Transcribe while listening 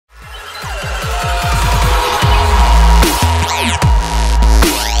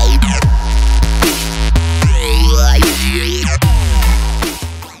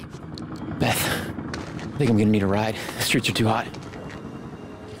think I'm gonna need a ride. The streets are too hot.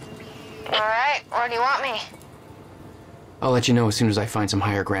 Alright, where do you want me? I'll let you know as soon as I find some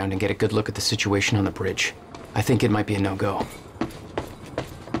higher ground and get a good look at the situation on the bridge. I think it might be a no-go.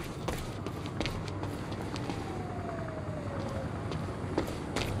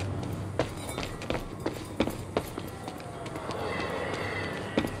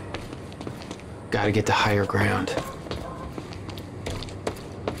 Gotta get to higher ground.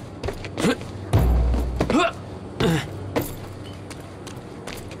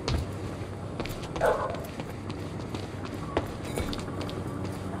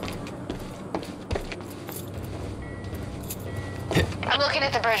 I'm looking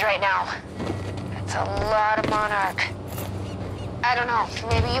at the bridge right now. It's a lot of Monarch. I don't know,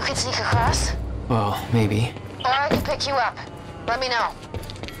 maybe you could sneak across? Well, maybe. Or I could pick you up. Let me know.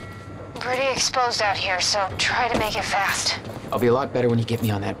 I'm pretty exposed out here, so try to make it fast. I'll be a lot better when you get me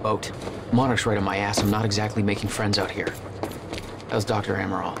on that boat. Monarch's right on my ass. I'm not exactly making friends out here. How's Dr.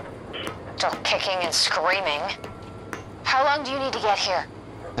 Amaral? Still kicking and screaming. How long do you need to get here?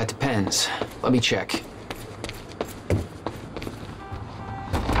 That depends. Let me check.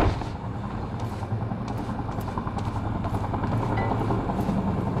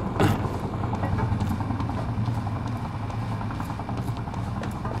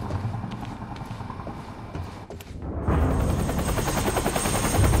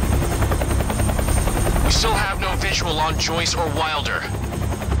 Still have no visual on Joyce or Wilder.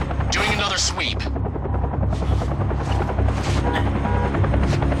 Doing another sweep.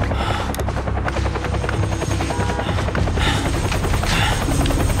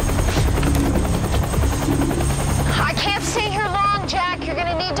 I can't stay here long, Jack. You're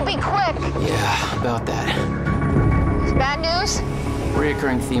gonna need to be quick. Yeah, about that. It's bad news?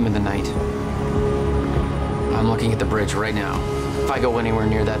 Reoccurring theme of the night. I'm looking at the bridge right now. If I go anywhere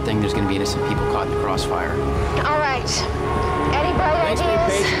near that thing, there's gonna be innocent people caught in the crossfire. All right. Any bright Thanks for your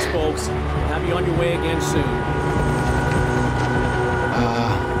ideas? patience, folks. Have you on your way again soon.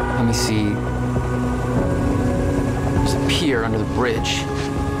 Let me see. There's a pier under the bridge.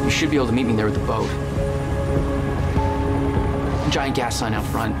 You should be able to meet me there with the boat. Giant gas sign out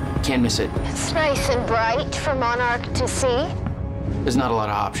front. Can't miss it. It's nice and bright for Monarch to see. There's not a lot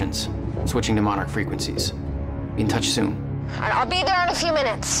of options. Switching to Monarch frequencies. Be in touch soon. I'll be there in a few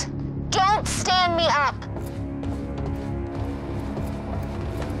minutes. Don't stand me up.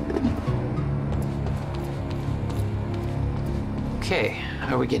 Okay,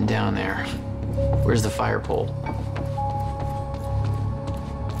 how are we getting down there? Where's the fire pole?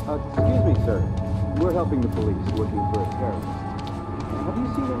 Excuse me, sir. We're helping the police looking for a terrorist. Have you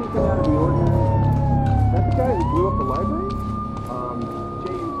seen anything out of the ordinary? That the guy who blew up the library?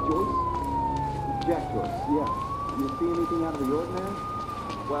 James Joyce? Jack Joyce, yeah. You see anything out of the ordinary?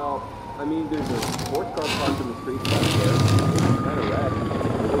 Well, I mean, there's a sports car parked in the street back there. It's kind of rad.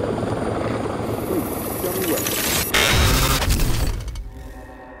 Please, show me where.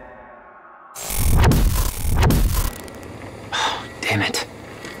 Damn it.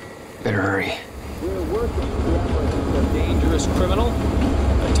 Better hurry. We're working. A dangerous criminal,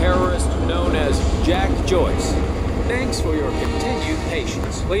 a terrorist known as Jack Joyce. Thanks for your continued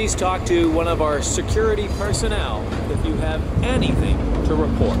patience. Please talk to one of our security personnel if you have anything to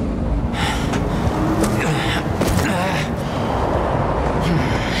report.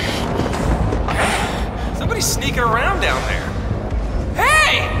 Somebody's sneaking around down there.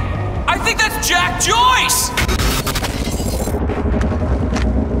 Hey! I think that's Jack Joyce!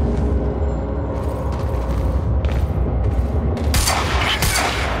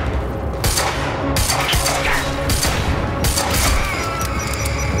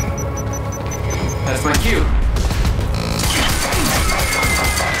 That's my cue.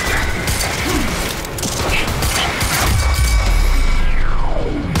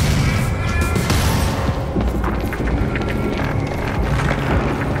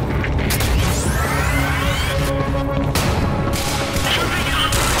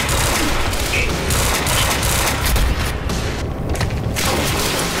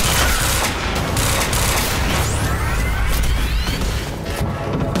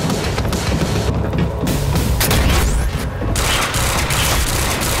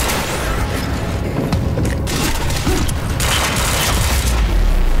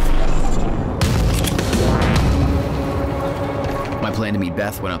 Plan to meet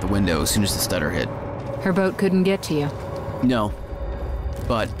Beth went out the window as soon as the stutter hit. Her boat couldn't get to you. No,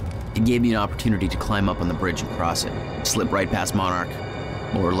 but it gave me an opportunity to climb up on the bridge and cross it. Slip right past Monarch,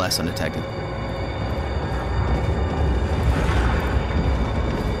 more or less undetected.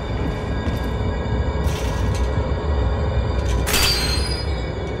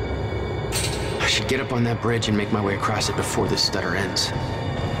 should get up on that bridge and make my way across it before this stutter ends.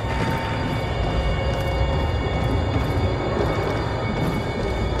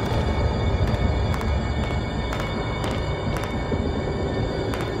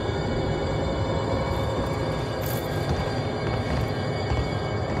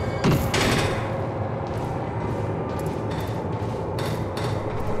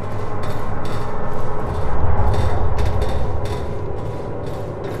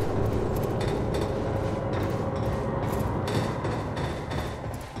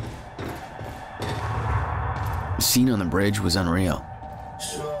 The scene on the bridge was unreal.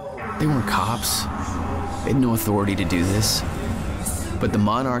 They weren't cops. They had no authority to do this. But the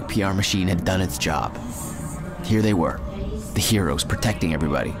Monarch PR machine had done its job. Here they were, the heroes protecting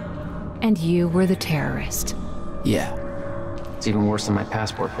everybody. And you were the terrorist. Yeah. It's even worse than my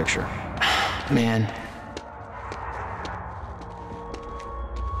passport picture. Man.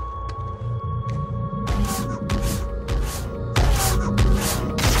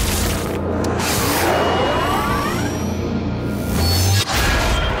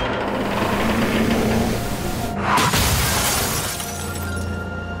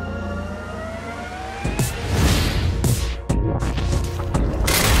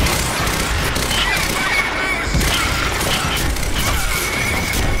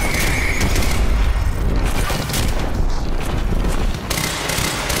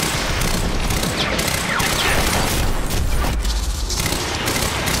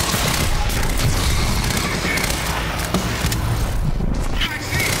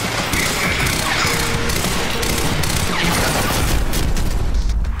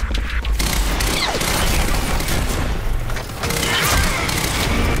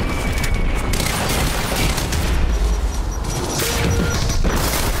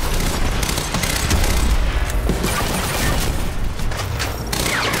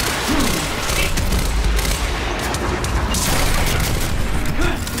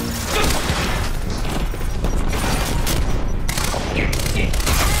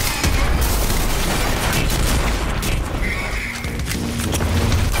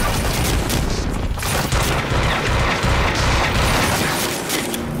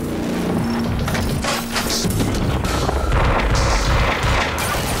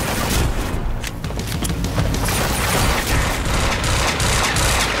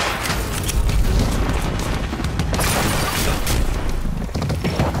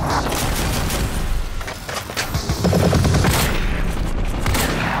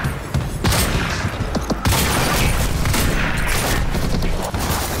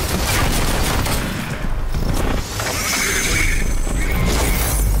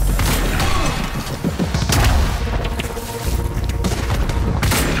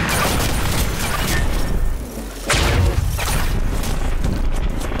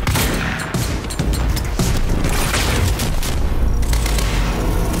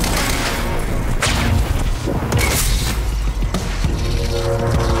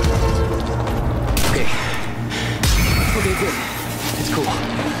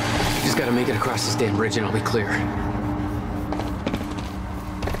 Across this damn bridge and I'll be clear.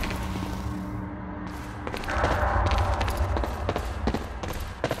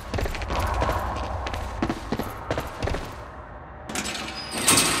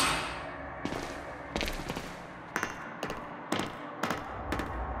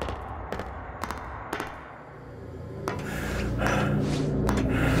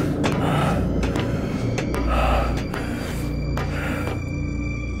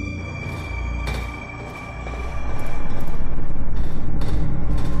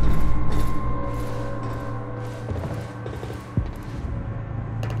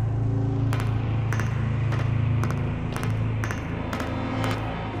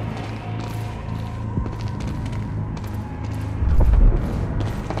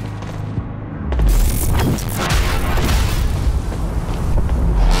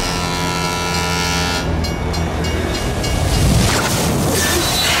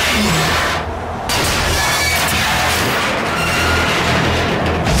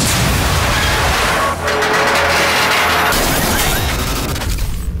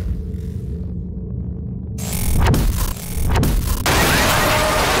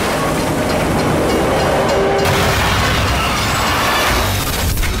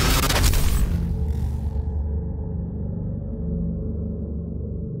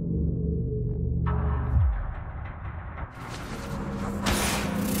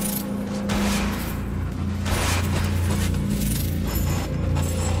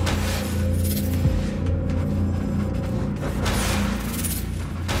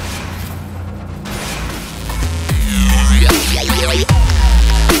 Yeah.